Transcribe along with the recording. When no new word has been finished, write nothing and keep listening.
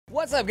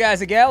What's up, guys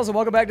and gals, and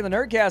welcome back to the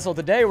Nerd Castle.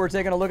 Today, we're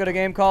taking a look at a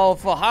game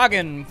called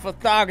Fhtagn.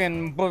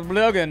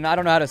 I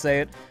don't know how to say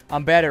it.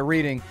 I'm bad at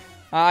reading.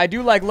 I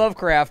do like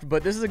Lovecraft,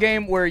 but this is a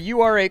game where you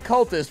are a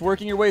cultist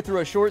working your way through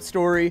a short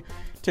story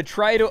to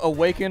try to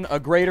awaken a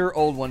greater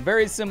old one.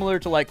 Very similar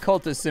to like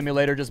Cultist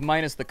Simulator, just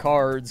minus the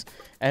cards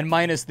and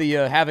minus the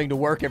having to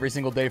work every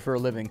single day for a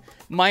living.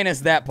 Minus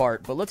that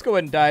part. But let's go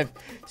ahead and dive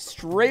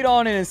straight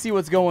on in and see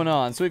what's going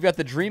on. So we've got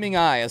the Dreaming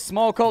Eye, a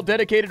small cult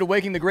dedicated to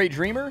waking the Great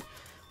Dreamer.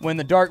 When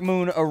the dark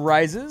moon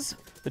arises,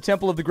 the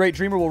Temple of the Great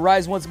Dreamer will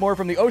rise once more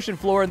from the ocean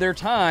floor, and their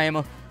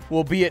time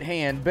will be at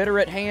hand. Better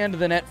at hand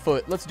than at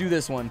foot. Let's do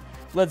this one.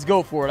 Let's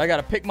go for it. I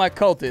gotta pick my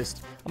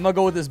cultist. I'm gonna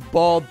go with this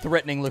bald,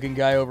 threatening-looking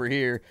guy over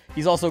here.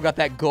 He's also got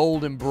that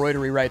gold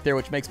embroidery right there,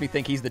 which makes me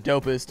think he's the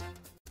dopest.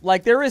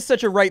 Like, there is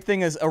such a right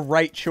thing as a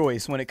right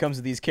choice when it comes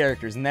to these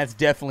characters, and that's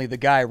definitely the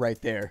guy right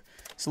there.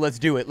 So let's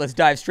do it. Let's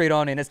dive straight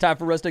on in. It's time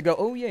for us to go.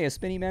 Oh, yeah, a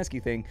spinny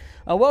masky thing.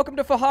 Welcome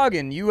to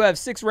Fhtagn. You have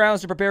 6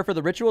 rounds to prepare for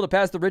the ritual. To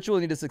pass the ritual,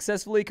 you need to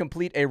successfully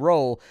complete a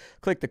roll.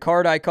 Click the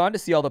card icon to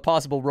see all the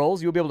possible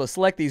rolls. You'll be able to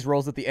select these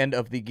rolls at the end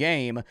of the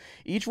game.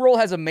 Each roll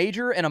has a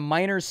major and a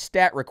minor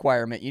stat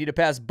requirement. You need to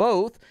pass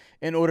both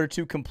in order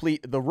to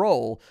complete the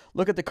roll.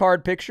 Look at the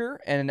card picture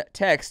and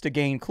text to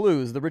gain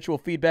clues. The ritual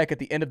feedback at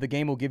the end of the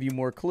game will give you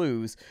more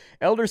clues.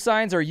 Elder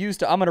signs are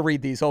used to... I'm going to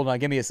read these. Hold on.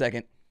 Give me a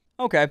second.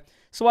 Okay,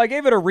 so I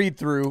gave it a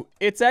read-through.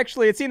 It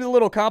seems a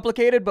little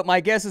complicated, but my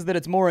guess is that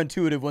it's more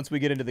intuitive once we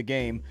get into the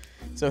game.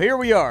 So here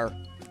we are.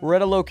 We're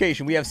at a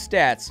location. We have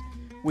stats.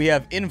 We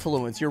have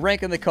influence, your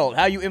rank in the cult,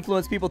 how you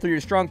influence people through your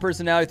strong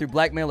personality through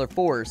blackmail or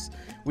force.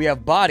 We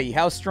have body,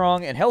 how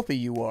strong and healthy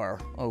you are.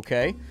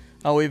 Okay.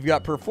 We've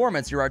got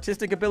performance, your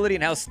artistic ability,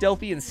 and how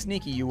stealthy and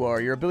sneaky you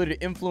are. Your ability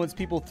to influence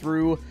people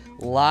through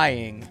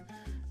lying.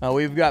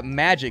 We've got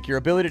magic, your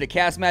ability to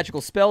cast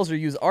magical spells or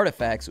use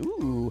artifacts.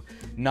 Ooh.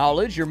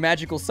 Knowledge, your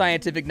magical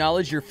scientific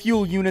knowledge, your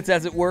fuel units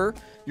as it were.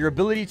 Your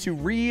ability to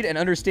read and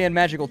understand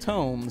magical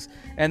tomes.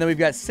 And then we've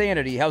got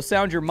sanity, how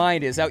sound your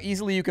mind is, how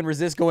easily you can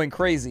resist going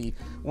crazy.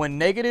 When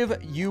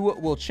negative, you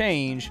will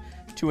change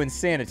to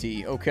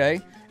insanity,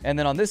 okay? And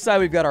then on this side,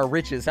 we've got our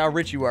riches, how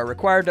rich you are,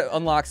 required to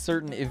unlock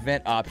certain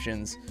event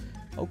options.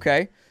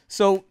 Okay,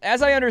 so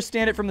as I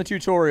understand it from the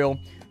tutorial,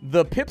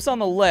 the pips on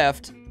the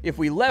left, if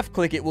we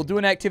left-click it, we'll do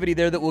an activity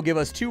there that will give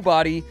us 2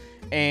 body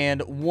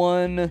and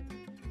 1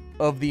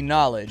 of the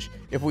knowledge.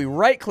 If we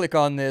right-click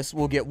on this,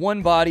 we'll get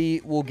 1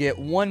 body, we'll get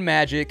 1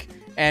 magic,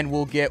 and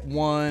we'll get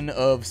 1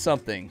 of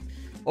something.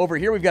 Over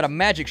here, we've got a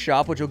magic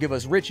shop, which will give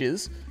us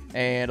riches,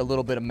 and a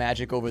little bit of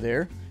magic over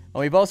there. And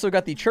we've also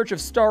got the Church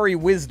of Starry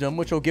Wisdom,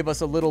 which will give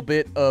us a little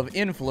bit of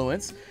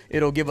influence.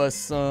 It'll give us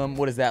some,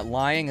 what is that,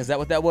 lying? Is that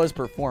what that was?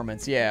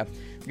 Performance, yeah.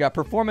 We got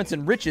performance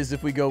and riches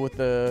if we go with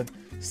the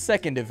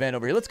second event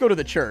over here. Let's go to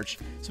the church.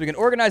 So we can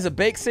organize a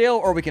bake sale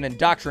or we can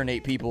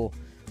indoctrinate people.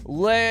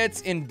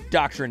 Let's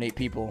indoctrinate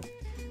people.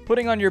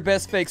 Putting on your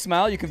best fake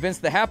smile, you convince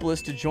the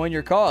hapless to join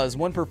your cause.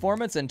 1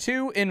 performance and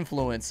 2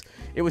 influence.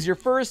 It was your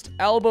first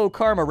elbow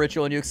karma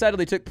ritual, and you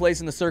excitedly took place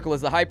in the circle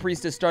as the high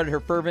priestess started her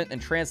fervent and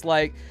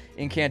trance-like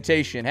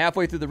incantation.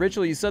 Halfway through the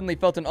ritual, you suddenly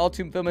felt an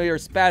all-too-familiar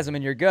spasm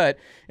in your gut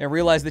and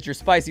realized that your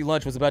spicy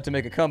lunch was about to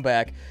make a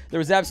comeback. There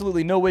was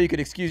absolutely no way you could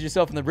excuse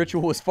yourself, and the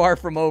ritual was far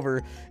from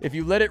over. If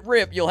you let it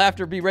rip, you'll have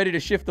to be ready to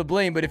shift the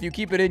blame, but if you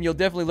keep it in, you'll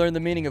definitely learn the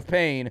meaning of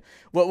pain.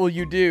 What will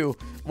you do?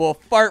 Well,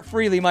 fart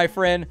freely, my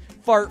friend.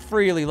 Fart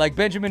freely. Like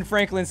Benjamin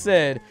Franklin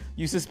said,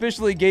 you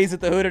suspiciously gaze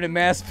at the hooded and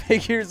masked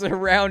figures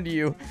around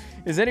you.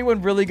 Is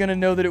anyone really going to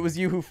know that it was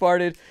you who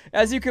farted?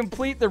 As you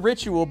complete the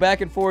ritual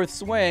back and forth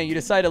swaying, you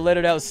decide to let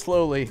it out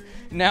slowly.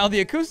 Now,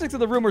 the acoustics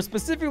of the room were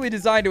specifically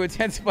designed to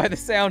intensify the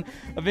sound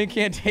of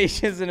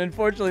incantations, and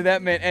unfortunately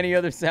that meant any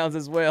other sounds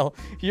as well.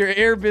 Your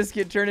air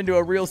biscuit turned into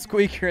a real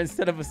squeaker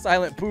instead of a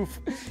silent poof,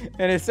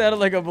 and it sounded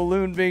like a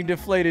balloon being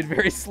deflated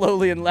very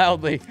slowly and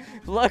loudly.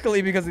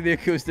 Luckily, because of the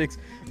acoustics,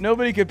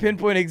 nobody could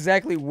pinpoint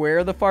exactly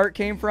where the fart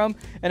came from,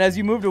 and as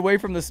you moved away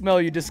from the smell,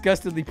 you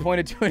disgustedly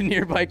pointed to a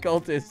nearby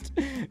cultist.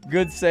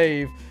 Good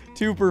save.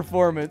 2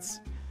 performance.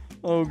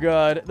 Oh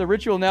god. The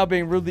ritual now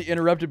being rudely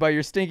interrupted by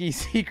your stinky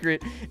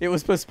secret. It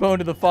was postponed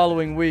to the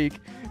following week.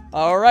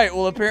 Alright,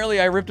 well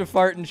apparently I ripped a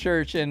fart in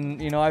church,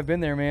 and, you know, I've been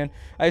there, man.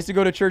 I used to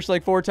go to church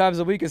like 4 times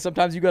a week, and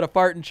sometimes you got to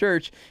fart in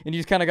church, and you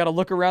just kind of got to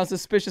look around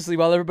suspiciously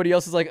while everybody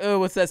else is like, oh,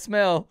 what's that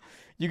smell?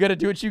 You got to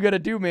do what you got to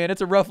do, man.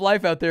 It's a rough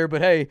life out there,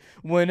 but hey,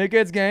 when it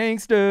gets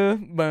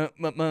gangsta, bump,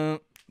 bump,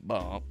 bump,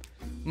 bump,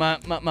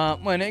 bump, bump,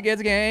 bump, when it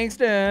gets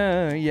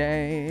gangsta,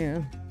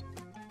 yeah.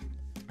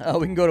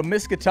 We can go to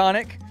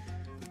Miskatonic,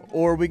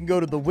 or we can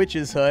go to the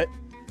Witch's Hut,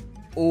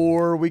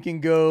 or we can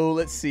go,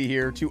 let's see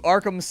here, to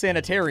Arkham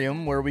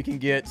Sanitarium, where we can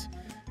get,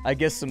 I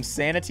guess, some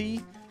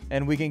sanity,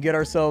 and we can get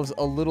ourselves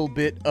a little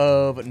bit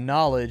of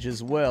knowledge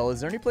as well.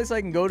 Is there any place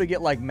I can go to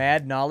get, like,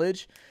 mad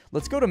knowledge?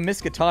 Let's go to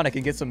Miskatonic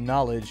and get some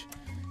knowledge.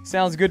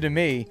 Sounds good to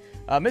me.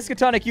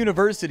 Miskatonic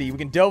University, we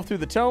can delve through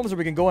the tomes, or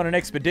we can go on an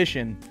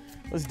expedition.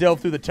 Let's delve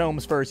through the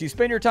tomes first. You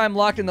spend your time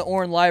locked in the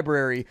Orn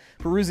Library,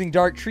 perusing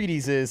dark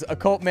treatises,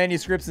 occult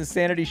manuscripts, and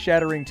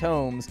sanity-shattering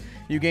tomes.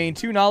 You gain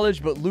 2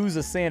 knowledge, but lose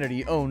a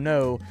sanity. Oh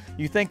no.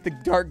 You thank the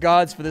dark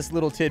gods for this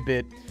little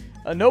tidbit.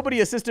 A nobody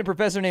assistant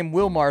professor named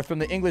Wilmarth from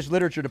the English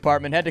Literature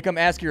Department had to come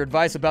ask your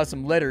advice about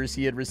some letters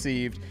he had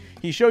received.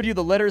 He showed you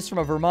the letters from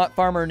a Vermont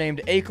farmer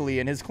named Akeley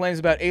and his claims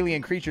about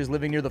alien creatures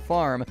living near the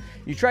farm.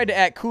 You tried to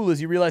act cool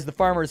as you realized the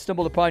farmer had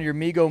stumbled upon your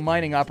Migo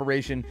mining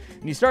operation,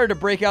 and you started to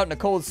break out in a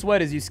cold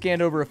sweat as you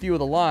scanned over a few of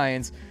the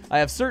lines. I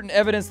have certain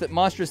evidence that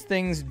monstrous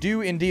things do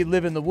indeed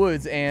live in the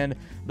woods, and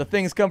the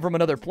things come from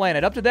another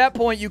planet. Up to that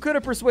point, you could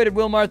have persuaded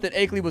Wilmarth that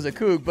Akeley was a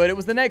kook, but it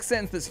was the next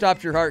sentence that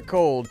stopped your heart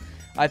cold.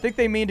 I think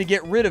they mean to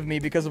get rid of me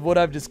because of what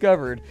I've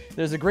discovered.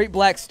 There's a great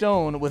black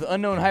stone with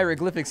unknown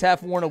hieroglyphics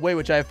half worn away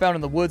which I have found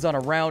in the woods on a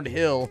round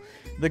hill.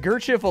 The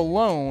Gurchif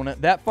alone,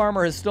 that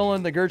farmer has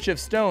stolen the Gurchif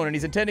stone and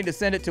he's intending to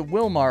send it to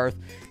Wilmarth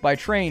by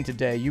train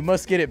today. You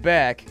must get it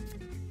back.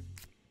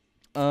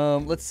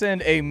 Let's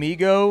send a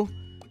Migo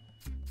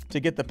to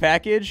get the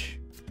package.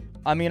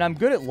 I mean, I'm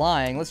good at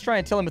lying. Let's try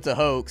and tell him it's a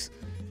hoax.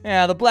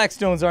 Yeah, the black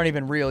stones aren't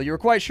even real. You were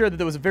quite sure that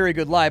there was a very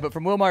good lie, but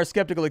from Wilmar's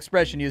skeptical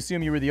expression, you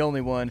assume you were the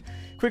only one.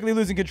 Quickly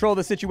losing control of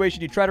the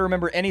situation, you try to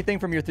remember anything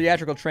from your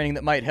theatrical training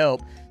that might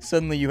help.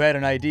 Suddenly, you had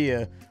an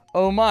idea.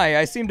 Oh my,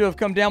 I seem to have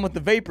come down with the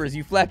vapors.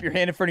 You flap your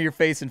hand in front of your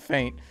face and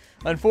faint.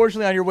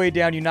 Unfortunately, on your way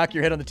down, you knock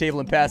your head on the table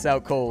and pass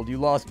out cold. You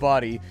lost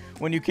body.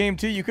 When you came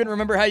to, you couldn't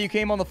remember how you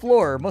came on the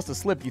floor. Must have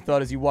slipped, you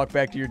thought, as you walked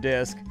back to your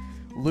desk.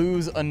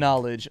 Lose a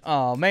knowledge.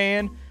 Aw,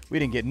 man. We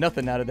didn't get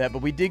nothing out of that,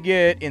 but we did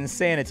get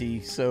insanity,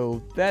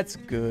 so that's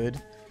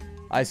good,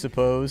 I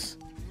suppose.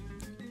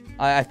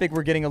 I think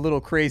we're getting a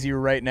little crazier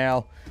right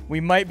now.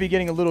 We might be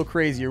getting a little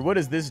crazier. What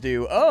does this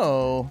do?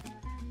 Oh.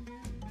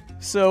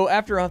 So,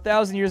 after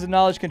 1,000 years of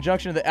knowledge,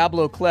 conjunction of the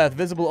Ablo Clef,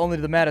 visible only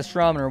to the mad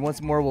astronomer,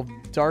 once more will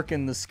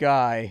darken the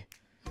sky.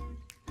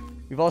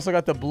 We've also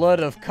got the blood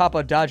of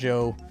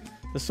Kapadajo.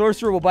 The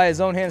sorcerer will by his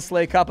own hand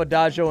slay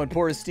Kapadajo and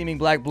pour his steaming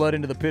black blood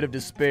into the pit of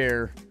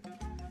despair.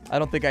 I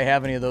don't think I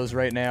have any of those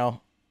right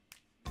now.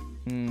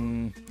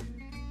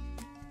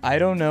 I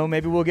don't know.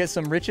 Maybe we'll get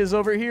some riches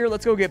over here.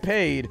 Let's go get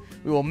paid.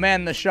 We will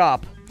man the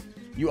shop.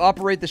 You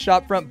operate the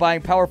shop front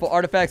buying powerful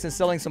artifacts and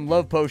selling some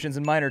love potions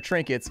and minor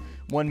trinkets.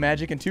 1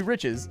 magic and 2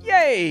 riches.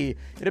 Yay!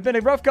 It had been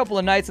a rough couple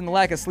of nights and the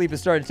lack of sleep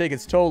has started to take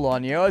its toll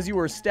on you. As you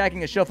were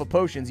stacking a shelf of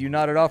potions, you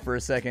nodded off for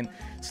a second.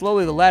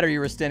 Slowly, the ladder you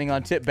were standing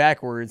on tipped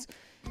backwards.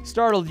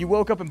 Startled, you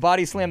woke up and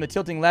body slammed the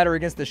tilting ladder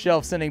against the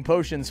shelf, sending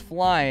potions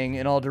flying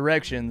in all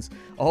directions.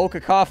 A whole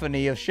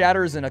cacophony of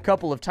shatters and a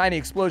couple of tiny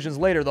explosions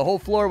later, the whole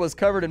floor was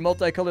covered in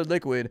multicolored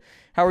liquid.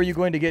 How are you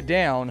going to get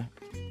down?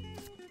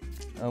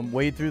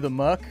 Wade through the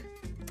muck?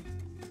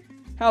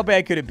 How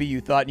bad could it be,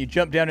 you thought, and you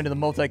jumped down into the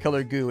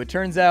multicolored goo. It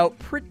turns out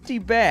pretty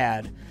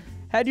bad.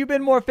 Had you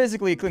been more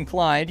physically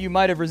inclined, you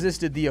might have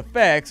resisted the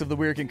effects of the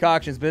weird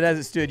concoctions, but as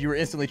it stood, you were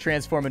instantly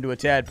transformed into a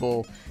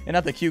tadpole. And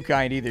not the cute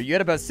kind either. You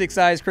had about 6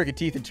 eyes, crooked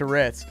teeth, and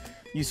Tourette's.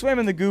 You swam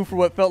in the goo for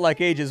what felt like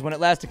ages when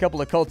at last a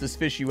couple of cultists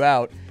fished you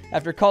out.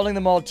 After calling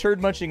them all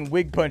turd-munching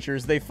wig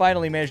punchers, they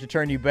finally managed to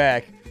turn you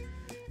back.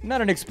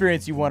 Not an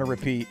experience you want to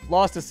repeat.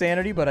 Lost a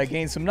sanity, but I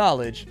gained some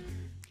knowledge.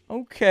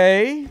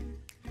 Okay.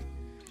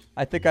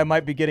 I think I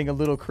might be getting a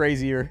little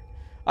crazier.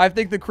 I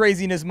think the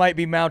craziness might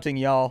be mounting,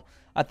 y'all.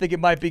 I think it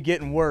might be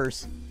getting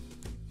worse.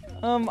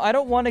 I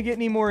don't want to get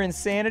any more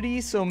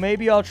insanity, so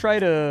maybe I'll try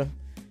to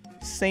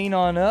sane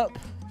on up.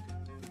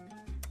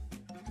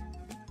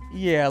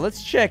 Yeah,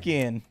 let's check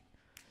in.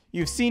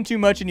 You've seen too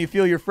much and you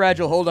feel your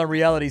fragile hold on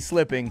reality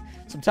slipping.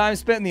 Some time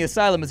spent in the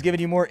asylum has given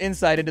you more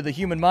insight into the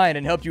human mind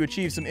and helped you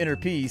achieve some inner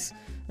peace.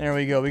 There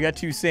we go. We got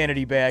 2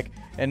 sanity back,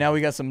 and now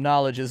we got some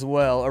knowledge as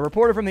well. A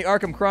reporter from the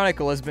Arkham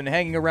Chronicle has been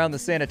hanging around the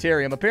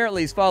sanitarium.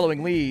 Apparently, he's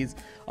following leads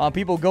on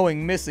people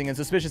going missing and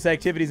suspicious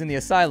activities in the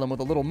asylum.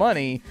 With a little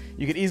money,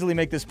 you could easily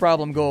make this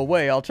problem go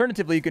away.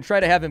 Alternatively, you could try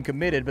to have him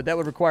committed, but that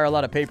would require a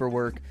lot of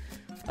paperwork.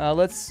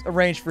 Let's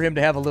arrange for him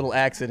to have a little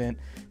accident.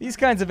 These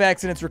kinds of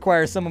accidents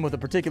require someone with a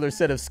particular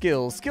set of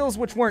skills. Skills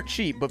which weren't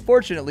cheap, but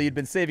fortunately he'd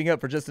been saving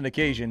up for just an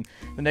occasion.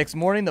 The next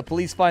morning, the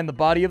police find the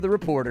body of the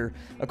reporter.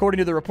 According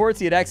to the reports,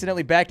 he had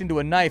accidentally backed into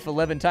a knife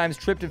 11 times,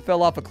 tripped and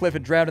fell off a cliff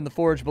and drowned in the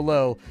forge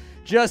below.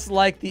 Just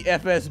like the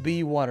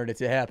FSB wanted it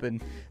to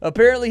happen.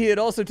 Apparently, he had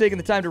also taken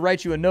the time to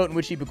write you a note in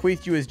which he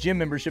bequeathed you his gym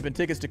membership and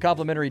tickets to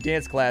complimentary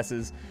dance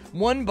classes.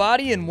 1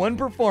 body and 1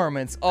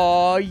 performance.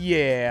 Aw,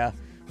 yeah.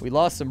 We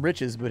lost some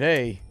riches, but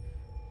hey,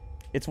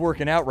 it's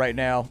working out right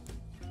now.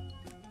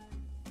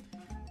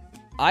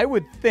 I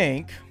would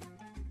think...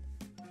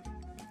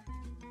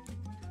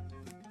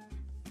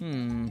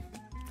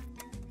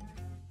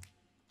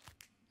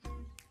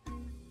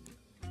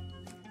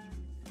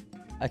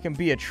 I can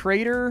be a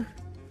traitor.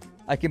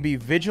 I can be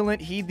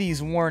vigilant. Heed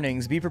these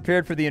warnings. Be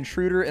prepared for the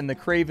intruder and the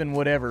craven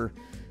whatever.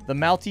 The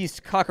Maltese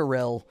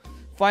cockerel.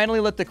 Finally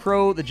let the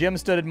crow, the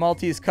gem-studded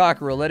Maltese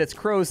cockerel, let its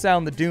crow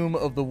sound the doom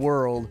of the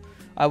world.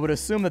 I would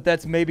assume that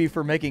that's maybe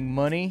for making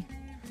money.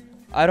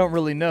 I don't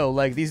really know.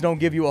 Like, these don't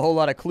give you a whole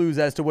lot of clues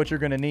as to what you're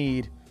going to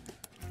need.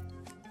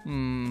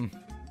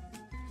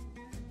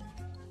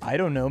 I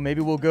don't know.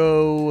 Maybe we'll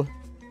go...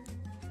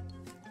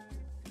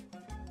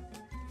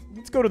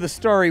 Let's go to the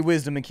Starry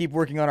Wisdom and keep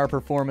working on our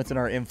performance and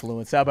our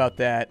influence. How about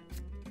that?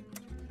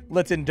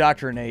 Let's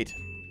indoctrinate.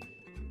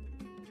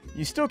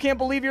 You still can't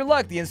believe your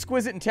luck. The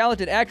exquisite and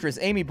talented actress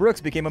Amy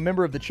Brooks became a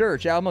member of the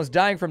church. Almost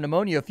dying from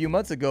pneumonia a few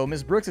months ago,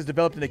 Miss Brooks has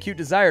developed an acute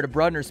desire to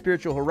broaden her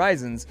spiritual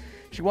horizons.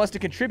 She wants to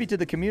contribute to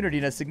the community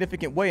in a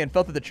significant way and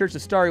felt that the Church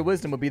of Starry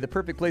Wisdom would be the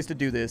perfect place to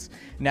do this.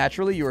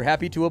 Naturally, you are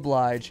happy to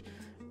oblige.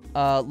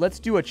 Let's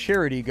do a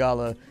charity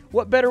gala.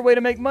 What better way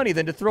to make money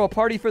than to throw a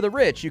party for the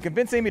rich? You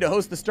convince Amy to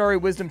host the Starry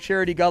Wisdom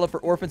Charity Gala for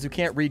orphans who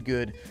can't read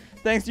good.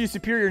 Thanks to your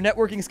superior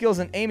networking skills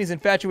and Amy's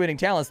infatuating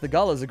talents, the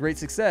gala is a great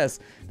success.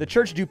 The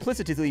church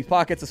duplicitously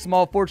pockets a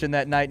small fortune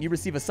that night, and you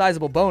receive a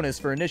sizable bonus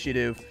for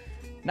initiative.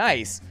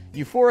 Nice.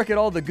 Euphoric at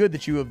all the good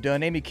that you have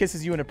done, Amy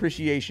kisses you in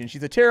appreciation.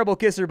 She's a terrible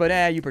kisser, but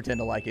you pretend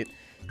to like it.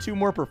 2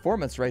 more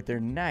performance right there.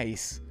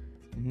 Nice.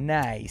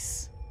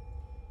 Nice.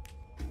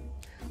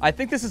 I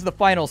think this is the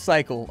final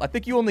cycle. I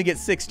think you only get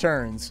 6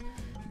 turns.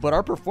 But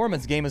our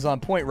performance game is on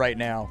point right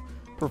now.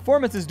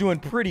 Performance is doing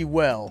pretty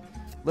well.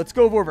 Let's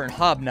go over and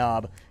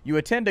hobnob. You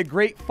attend a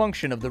great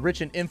function of the rich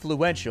and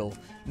influential.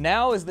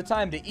 Now is the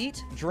time to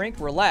eat,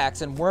 drink,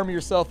 relax, and worm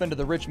yourself into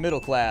the rich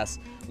middle class.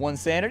 1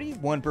 sanity,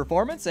 1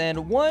 performance,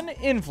 and 1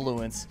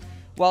 influence.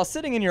 While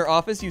sitting in your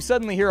office, you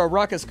suddenly hear a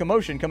raucous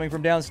commotion coming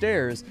from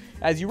downstairs.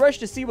 As you rush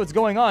to see what's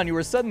going on, you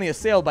are suddenly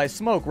assailed by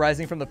smoke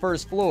rising from the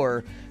first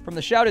floor. From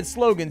the shouted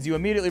slogans, you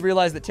immediately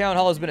realize that Town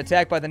Hall has been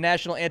attacked by the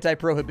National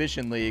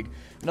Anti-Prohibition League.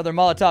 Another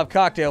Molotov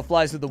cocktail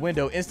flies through the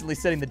window, instantly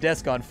setting the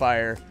desk on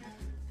fire.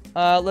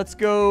 Let's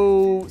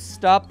go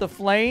stop the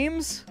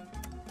flames.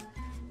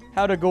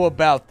 How to go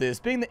about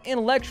this. Being the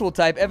intellectual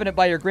type, evident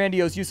by your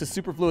grandiose use of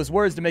superfluous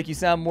words to make you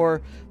sound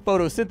more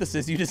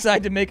photosynthesis, you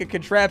decide to make a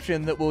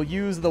contraption that will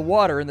use the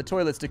water in the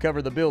toilets to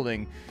cover the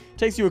building. It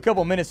takes you a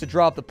couple minutes to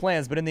draw up the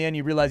plans, but in the end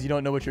you realize you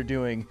don't know what you're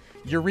doing.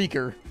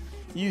 Eureka.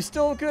 You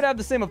still could have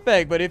the same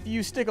effect, but if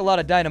you stick a lot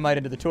of dynamite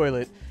into the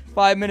toilet,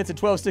 5 minutes and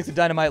 12 sticks of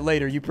dynamite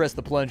later, you press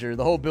the plunger.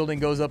 The whole building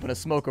goes up in a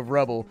smoke of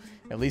rubble.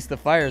 At least the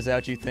fire's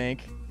out, you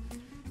think.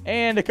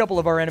 And a couple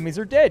of our enemies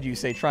are dead, you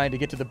say, trying to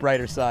get to the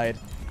brighter side.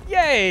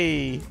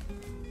 Yay!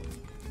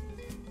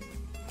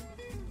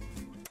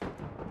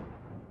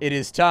 It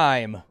is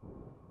time.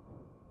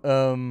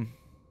 I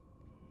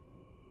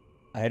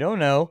don't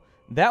know.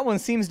 That one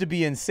seems to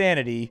be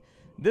insanity.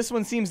 This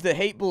one seems the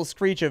hateful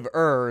screech of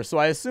so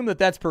I assume that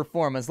that's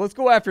performance. Let's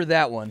go after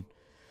that one.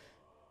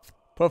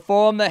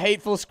 Perform the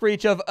hateful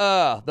screech of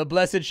The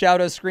blessed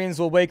shout of screams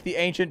will wake the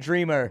ancient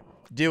dreamer.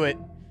 Do it.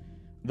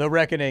 The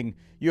Reckoning.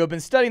 You have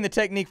been studying the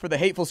technique for the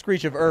hateful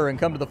screech of and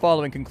come to the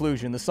following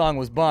conclusion. The song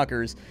was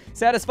bonkers.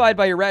 Satisfied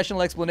by your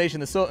rational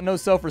explanation, no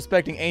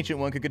self-respecting ancient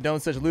one could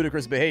condone such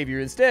ludicrous behavior.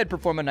 Instead,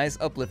 perform a nice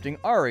uplifting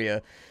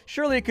aria.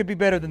 Surely it could be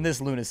better than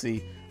this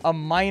lunacy. A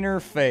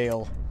minor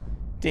fail.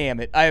 Damn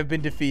it, I have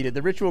been defeated.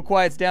 The ritual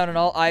quiets down and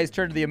all eyes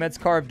turn to the immense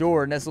carved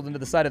door nestled into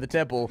the side of the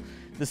temple.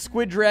 The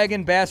squid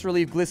dragon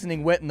bas-relief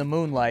glistening wet in the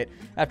moonlight.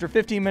 After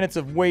 15 minutes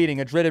of waiting,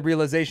 a dreaded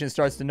realization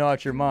starts to gnaw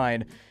at your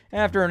mind.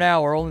 After an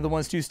hour, only the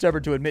ones too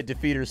stubborn to admit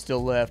defeat are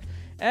still left.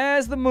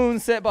 As the moon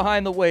set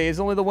behind the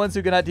waves, only the ones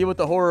who could not deal with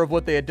the horror of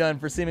what they had done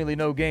for seemingly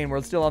no gain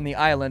were still on the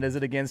island as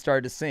it again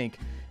started to sink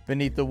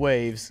beneath the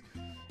waves.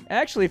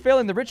 Actually,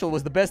 failing the ritual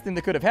was the best thing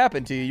that could have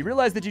happened to you. You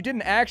realized that you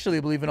didn't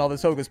actually believe in all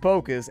this hocus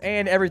pocus,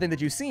 and everything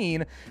that you've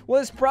seen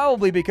was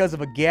probably because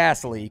of a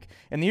gas leak.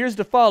 In the years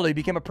to follow, you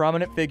became a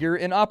prominent figure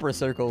in opera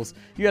circles.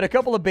 You had a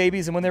couple of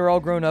babies, and when they were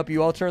all grown up,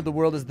 you all turned the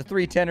world as the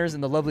 3 tenors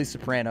and the lovely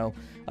soprano.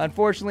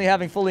 Unfortunately,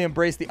 having fully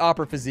embraced the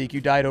opera physique, you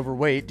died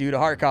overweight due to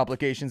heart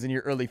complications in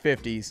your early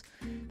 50s.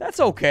 That's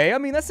okay. I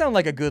mean, that sounds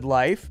like a good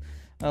life.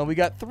 We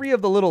got 3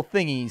 of the little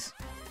thingies.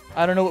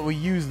 I don't know what we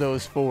use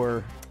those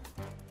for.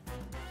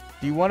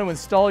 Do you want to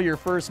install your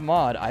first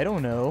mod? I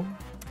don't know.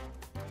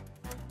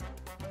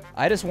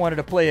 I just wanted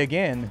to play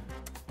again.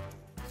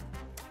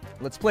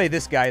 Let's play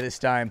this guy this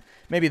time.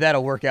 Maybe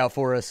that'll work out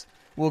for us.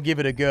 We'll give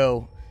it a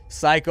go.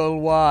 Cycle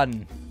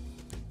 1.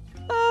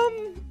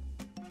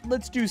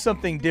 Let's do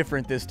something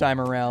different this time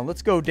around.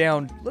 Let's go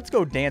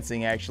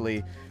dancing,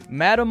 actually.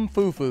 Madame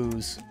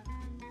Fufu's.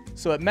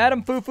 So at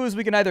Madame Fufu's,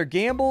 we can either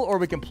gamble or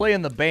we can play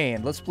in the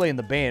band. Let's play in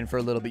the band for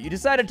a little bit. You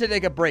decided to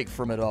take a break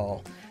from it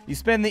all. You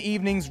spend the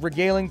evenings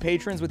regaling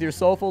patrons with your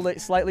soulful,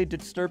 slightly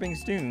disturbing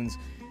tunes.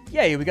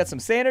 Yay, we got some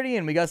sanity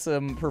and we got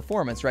some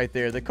performance right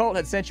there. The cult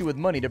had sent you with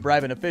money to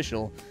bribe an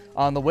official.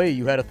 On the way,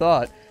 you had a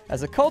thought.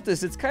 As a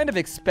cultist, it's kind of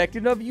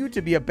expected of you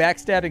to be a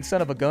backstabbing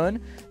son of a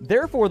gun.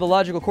 Therefore, the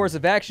logical course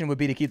of action would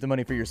be to keep the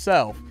money for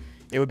yourself.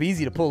 It would be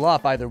easy to pull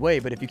off either way,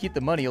 but if you keep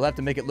the money, you'll have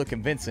to make it look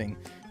convincing.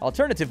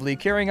 Alternatively,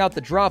 carrying out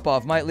the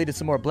drop-off might lead to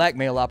some more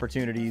blackmail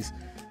opportunities.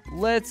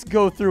 Let's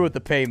go through with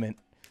the payment.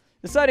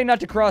 Deciding not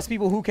to cross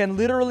people who can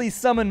literally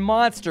summon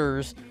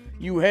monsters,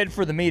 you head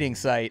for the meeting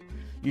site.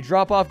 You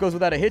drop off goes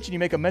without a hitch, and you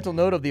make a mental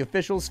note of the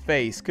official's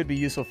face. Could be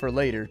useful for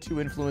later.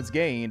 2 influence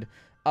gained.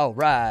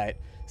 Alright.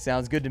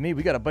 Sounds good to me.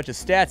 We got a bunch of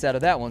stats out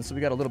of that one, so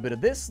we got a little bit of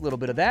this, a little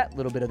bit of that, a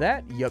little bit of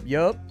that. Yup,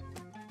 yup.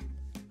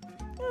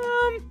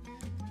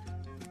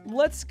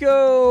 Let's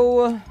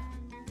go...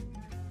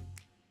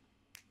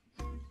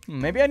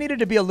 Maybe I needed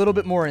to be a little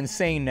bit more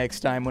insane next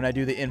time when I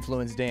do the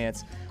influence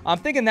dance. I'm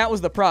thinking that was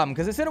the problem,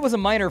 because it said it was a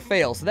minor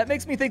fail, so that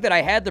makes me think that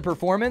I had the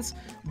performance,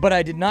 but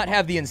I did not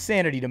have the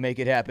insanity to make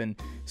it happen.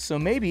 So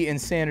maybe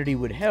insanity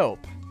would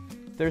help.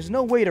 There's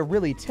no way to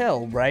really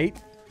tell, right?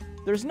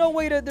 There's no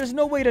way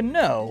to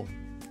know.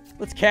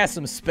 Let's cast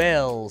some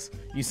spells.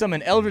 You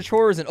summon eldritch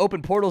horrors and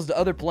open portals to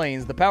other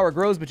planes. The power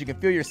grows, but you can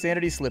feel your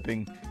sanity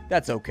slipping.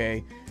 That's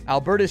okay.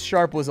 Albertus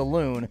Sharp was a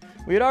loon.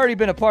 We had already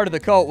been a part of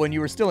the cult when you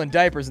were still in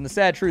diapers, and the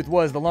sad truth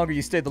was the longer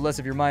you stayed, the less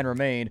of your mind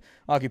remained.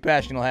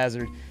 Occupational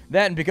hazard.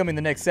 That and becoming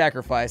the next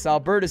sacrifice.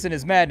 Albertus in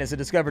his madness had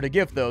discovered a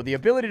gift, though, the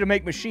ability to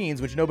make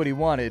machines, which nobody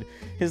wanted.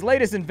 His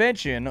latest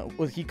invention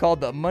was he called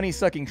the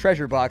money-sucking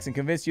treasure box and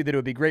convinced you that it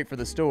would be great for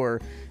the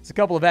store. As a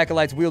couple of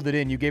acolytes wheeled it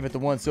in, you gave it the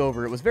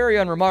once-over. It was very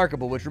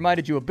unremarkable, which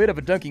reminded you a bit of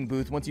a dunking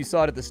booth once you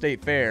saw it at the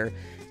state fair.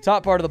 The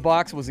top part of the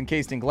box was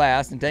encased in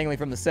glass, and dangling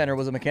from the center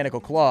was a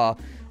mechanical claw.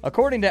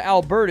 According to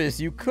Albertus,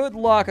 you could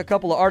lock a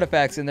couple of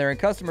artifacts in there, and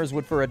customers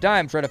would for a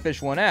dime try to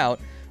fish one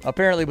out.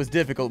 Apparently it was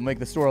difficult to make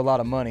the store a lot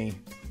of money.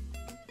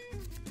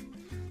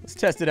 Let's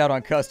test it out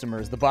on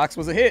customers. The box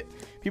was a hit.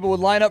 People would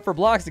line up for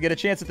blocks to get a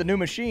chance at the new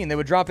machine. They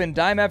would drop in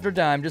dime after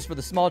dime just for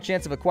the small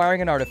chance of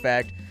acquiring an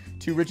artifact.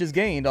 Two riches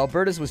gained.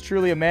 Albertus was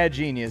truly a mad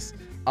genius.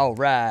 All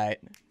right.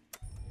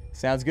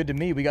 Sounds good to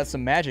me. We got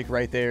some magic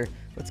right there.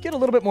 Let's get a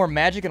little bit more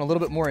magic and a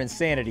little bit more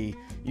insanity.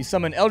 You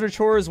summon eldritch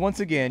horrors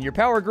once again. Your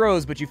power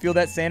grows, but you feel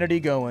that sanity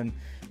going.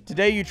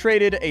 Today you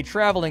traded a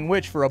traveling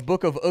witch for a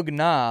book of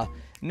Ugna.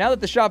 Now that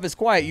the shop is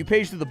quiet, you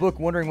page through the book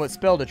wondering what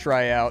spell to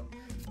try out.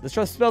 The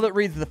spell that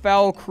reads the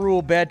foul,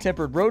 cruel,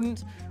 bad-tempered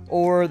rodent,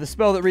 or the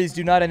spell that reads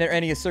do not under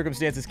any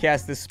circumstances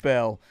cast this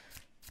spell.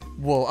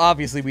 Well,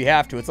 obviously we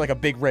have to. It's like a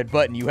big red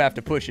button. You have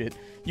to push it.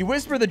 You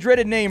whisper the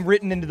dreaded name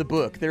written into the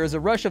book. There is a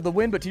rush of the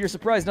wind, but to your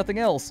surprise, nothing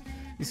else.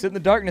 You sit in the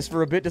darkness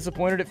for a bit,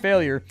 disappointed at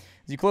failure.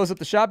 As you close up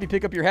the shop, you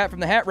pick up your hat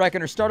from the hat rack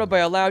and are startled by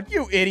a loud,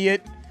 "You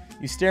idiot!"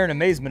 You stare in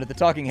amazement at the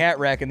talking hat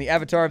rack and the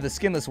avatar of the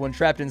skinless one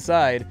trapped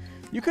inside.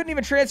 You couldn't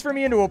even transfer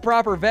me into a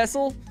proper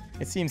vessel?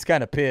 It seems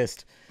kind of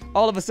pissed.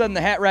 All of a sudden,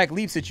 the hat rack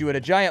leaps at you at a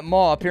giant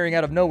maw appearing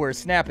out of nowhere,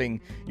 snapping.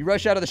 You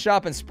rush out of the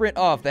shop and sprint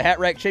off, the hat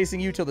rack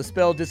chasing you till the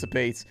spell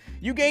dissipates.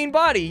 You gain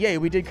body! Yay,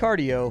 we did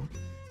cardio.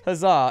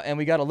 Huzzah, and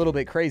we got a little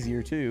bit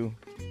crazier, too.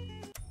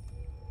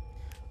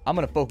 I'm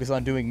going to focus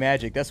on doing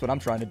magic. That's what I'm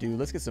trying to do.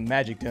 Let's get some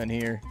magic done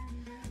here.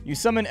 You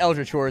summon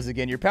eldritch horrors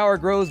again. Your power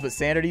grows, but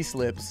sanity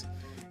slips.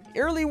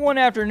 Early one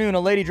afternoon,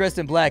 a lady dressed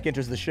in black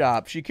enters the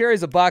shop. She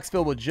carries a box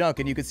filled with junk,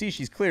 and you can see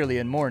she's clearly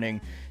in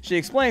mourning. She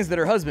explains that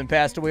her husband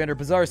passed away under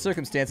bizarre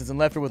circumstances and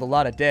left her with a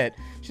lot of debt.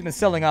 She's been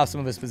selling off some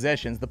of his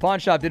possessions. The pawn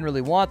shop didn't really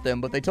want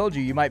them, but they told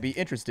you might be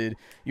interested.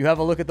 You have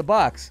a look at the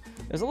box.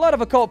 There's a lot of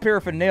occult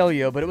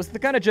paraphernalia, but it was the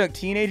kind of junk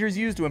teenagers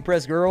use to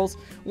impress girls.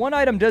 One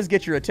item does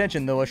get your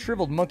attention, though, a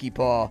shriveled monkey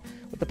paw.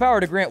 With the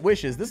power to grant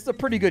wishes, this is a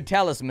pretty good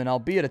talisman,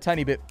 albeit a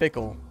tiny bit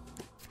fickle.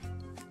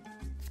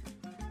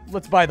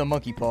 Let's buy the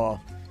monkey paw.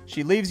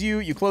 She leaves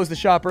you, you close the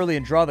shop early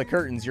and draw the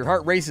curtains. Your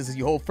heart races as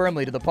you hold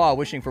firmly to the paw,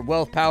 wishing for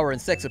wealth, power,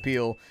 and sex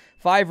appeal.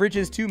 5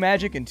 riches, 2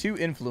 magic, and 2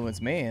 influence.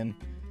 Man.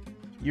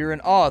 You're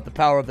in awe at the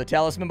power of the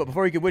talisman, but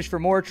before you could wish for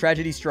more,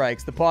 tragedy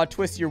strikes. The paw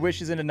twists your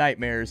wishes into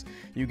nightmares.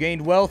 You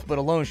gained wealth, but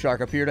a loan shark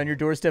appeared on your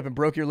doorstep and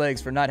broke your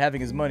legs for not having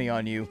his money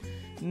on you.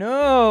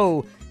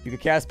 No! You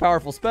could cast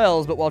powerful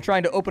spells, but while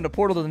trying to open a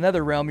portal to the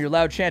nether realm, your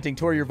loud chanting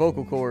tore your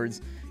vocal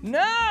cords.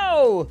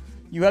 No!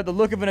 You had the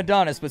look of an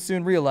Adonis, but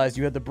soon realized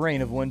you had the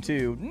brain of one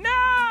too.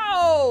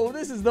 No!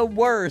 This is the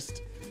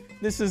worst.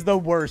 This is the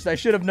worst. I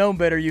should have known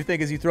better, you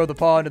think, as you throw the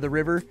paw into the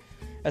river.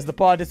 As the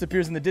paw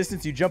disappears in the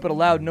distance, you jump at a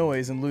loud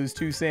noise and lose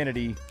 2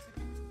 sanity.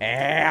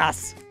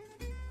 Ass!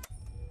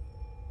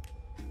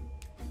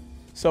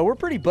 So we're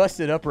pretty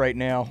busted up right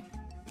now.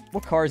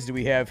 What cards do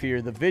we have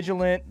here? The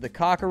Vigilant, the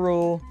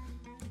Cockerel.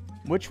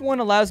 Which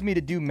one allows me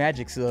to do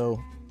magics, though?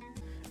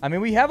 I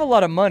mean, we have a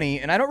lot of money,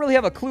 and I don't really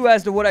have a clue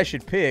as to what I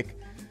should pick.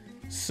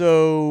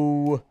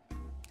 So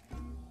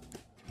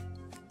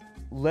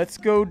let's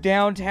go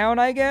downtown,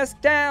 I guess.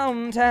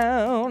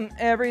 Downtown,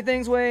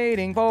 everything's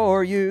waiting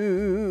for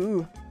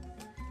you.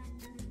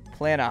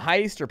 Plan a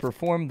heist or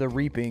perform the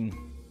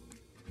reaping.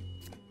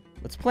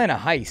 Let's plan a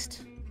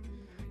heist.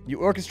 You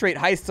orchestrate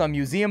heists on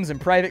museums and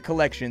private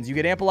collections. You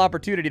get ample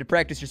opportunity to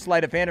practice your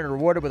sleight of hand and are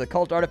rewarded with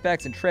occult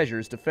artifacts and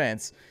treasures to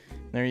fence.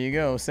 There you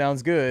go.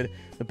 Sounds good.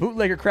 The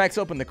bootlegger cracks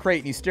open the crate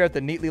and you stare at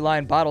the neatly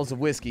lined bottles of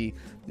whiskey.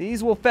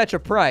 These will fetch a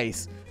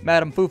price.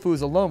 Madame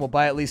Fufu's alone will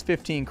buy at least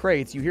 15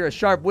 crates. You hear a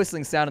sharp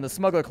whistling sound and the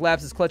smuggler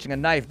collapses clutching a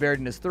knife buried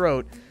in his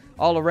throat.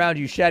 All around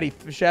you,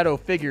 shadow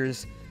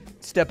figures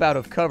step out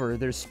of cover.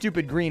 Their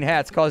stupid green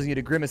hats causing you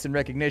to grimace in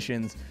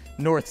recognitions.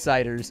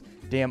 Northsiders.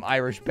 Damn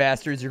Irish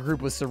bastards, your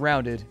group was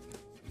surrounded.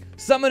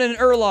 Summon an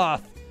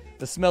Urloth!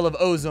 The smell of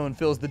ozone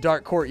fills the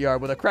dark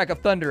courtyard. With a crack of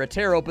thunder, a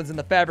tear opens in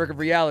the fabric of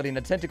reality and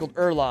a tentacled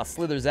Urloth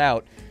slithers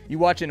out. You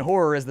watch in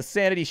horror as the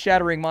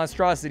sanity-shattering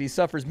monstrosity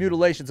suffers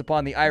mutilations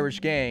upon the Irish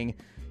gang.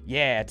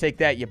 Yeah, take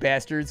that, you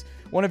bastards.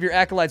 One of your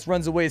acolytes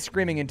runs away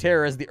screaming in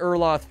terror as the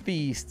Urloth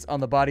feasts on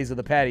the bodies of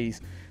the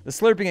patties. The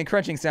slurping and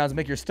crunching sounds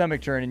make your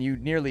stomach turn and you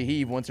nearly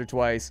heave once or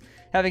twice.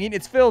 Having eaten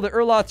its fill, the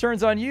Urloth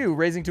turns on you,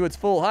 raising to its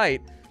full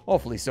height.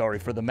 Awfully sorry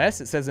for the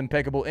mess, it says in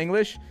impeccable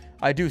English.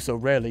 I do so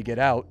rarely get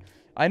out.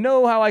 I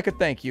know how I could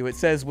thank you, it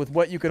says with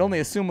what you could only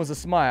assume was a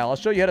smile. I'll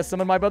show you how to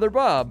summon my brother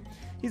Bob.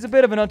 He's a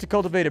bit of an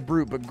uncultivated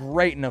brute, but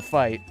great in a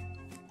fight.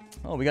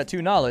 Oh, we got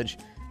 2 knowledge.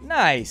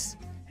 Nice.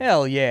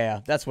 Hell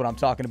yeah. That's what I'm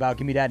talking about.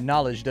 Give me that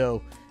knowledge,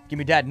 though. Give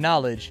me that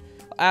knowledge.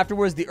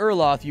 Afterwards, the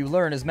Urloth you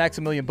learn is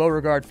Maximilian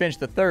Beauregard Finch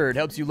III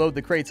helps you load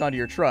the crates onto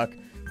your truck.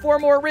 4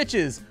 more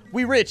riches.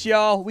 We rich,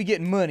 y'all. We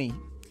getting money.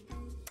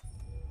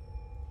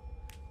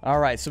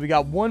 Alright, so we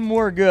got 1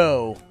 more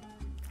go.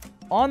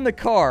 On the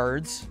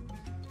cards,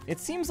 it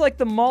seems like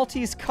the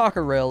Maltese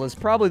Cockerel is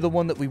probably the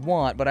one that we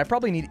want, but I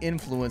probably need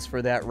influence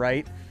for that,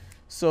 right?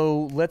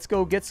 So let's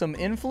go get some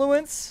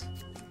influence.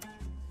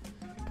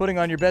 Putting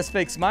on your best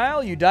fake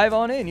smile, you dive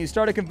on in. You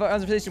start a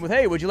conversation with,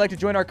 hey, would you like to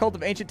join our cult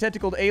of ancient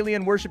tentacled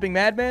alien-worshipping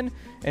madmen?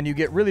 And you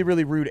get really,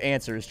 really rude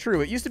answers.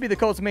 True, it used to be the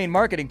cult's main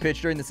marketing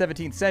pitch during the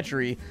 17th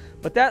century,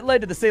 but that led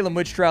to the Salem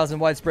witch trials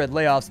and widespread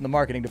layoffs in the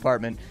marketing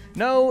department.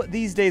 No,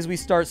 these days we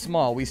start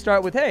small. We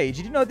start with, hey,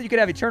 did you know that you could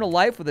have eternal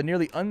life with a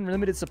nearly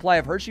unlimited supply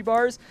of Hershey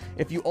bars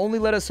if you only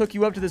let us hook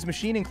you up to this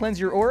machine and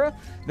cleanse your aura?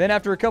 Then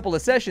after a couple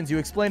of sessions, you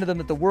explain to them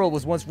that the world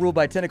was once ruled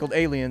by tentacled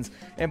aliens,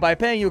 and by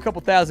paying you a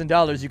couple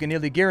 $1,000s, you can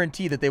nearly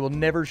guarantee that they will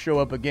never show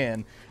up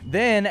again.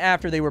 Then,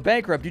 after they were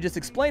bankrupt, you just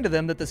explain to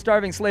them that the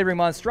starving, slavering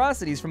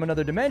monstrosities from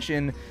another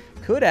dimension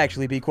could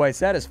actually be quite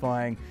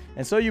satisfying.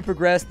 And so you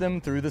progress them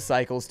through the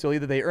cycles till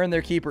either they earn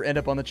their keep or end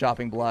up on the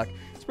chopping block.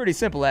 It's pretty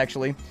simple,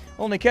 actually.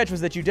 Only catch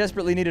was that you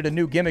desperately needed a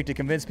new gimmick to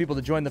convince people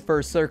to join the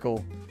first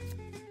circle.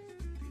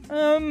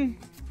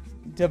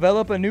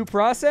 Develop a new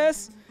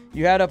process?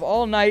 You had up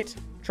all night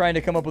trying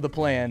to come up with a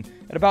plan.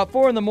 At about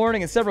 4 in the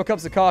morning and several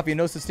cups of coffee and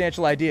no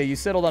substantial idea, you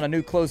settled on a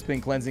new clothespin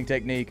cleansing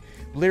technique.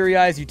 Bleary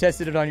eyes, you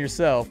tested it on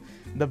yourself.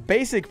 The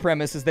basic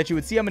premise is that you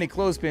would see how many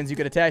clothespins you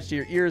could attach to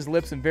your ears,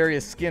 lips, and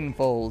various skin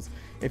folds.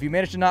 If you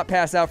managed to not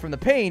pass out from the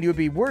pain, you would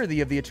be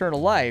worthy of the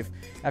eternal life.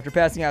 After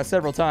passing out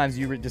several times,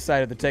 you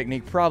decided the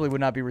technique probably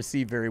would not be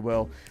received very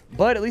well.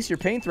 But at least your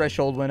pain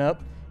threshold went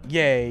up.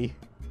 Yay.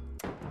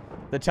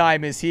 The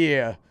time is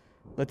here.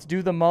 Let's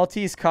do the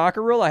Maltese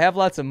Cockerel. I have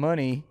lots of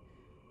money.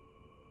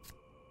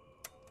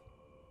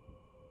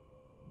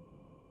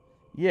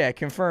 Yeah,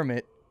 confirm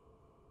it.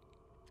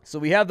 So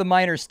we have the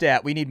minor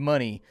stat. We need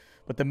money.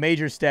 But the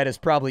major stat is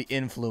probably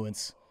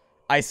influence.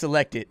 I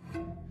select it.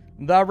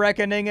 The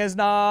reckoning is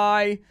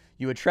nigh.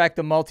 You attract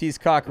the Maltese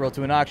Cockerel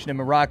to an auction in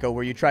Morocco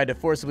where you tried to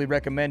forcibly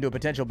recommend to a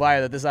potential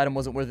buyer that this item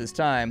wasn't worth his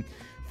time.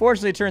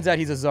 Fortunately, it turns out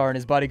he's a czar, and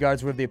his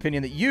bodyguards were of the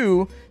opinion that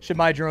you should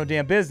mind your own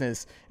damn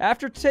business.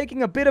 After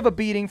taking a bit of a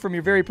beating from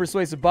your very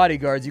persuasive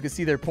bodyguards, you could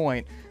see their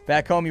point.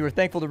 Back home, you were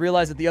thankful to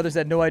realize that the others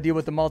had no idea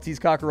what the Maltese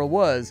Cockerel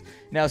was.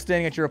 Now,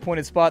 standing at your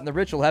appointed spot in the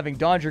ritual, having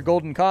donned your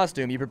golden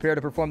costume, you prepare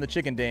to perform the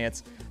chicken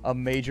dance. A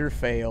major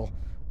fail.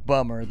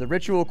 Bummer. The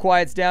ritual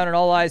quiets down and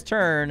all eyes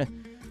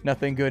turn.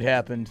 Nothing good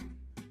happened.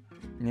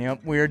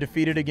 Yep, we are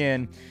defeated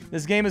again.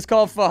 This game is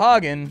called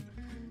Fhtagn.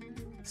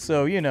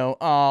 So, you know,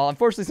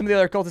 unfortunately some of the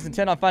other cultists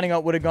intent on finding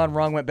out what had gone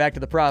wrong went back to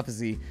the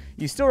prophecy.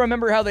 You still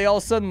remember how they all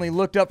suddenly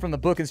looked up from the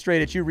book and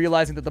straight at you,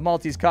 realizing that the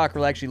Maltese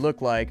Cockerel actually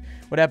looked like.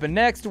 What happened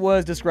next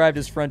was described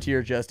as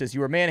frontier justice.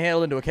 You were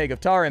manhandled into a keg of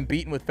tar and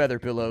beaten with feather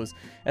pillows.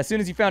 As soon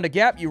as you found a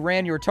gap, you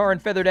ran your tar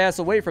and feathered ass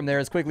away from there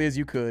as quickly as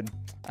you could.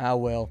 Ah,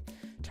 well.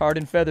 Tarred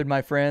and feathered,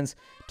 my friends.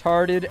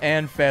 Tarred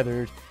and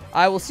feathered.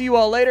 I will see you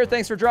all later.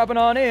 Thanks for dropping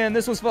on in.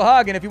 This was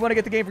Fhtagn. If you want to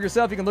get the game for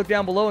yourself, you can look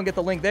down below and get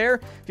the link there.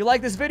 If you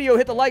like this video,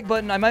 hit the like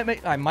button.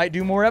 I might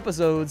do more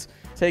episodes.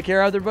 Take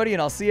care, everybody,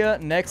 and I'll see you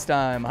next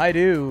time.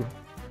 Hi-do.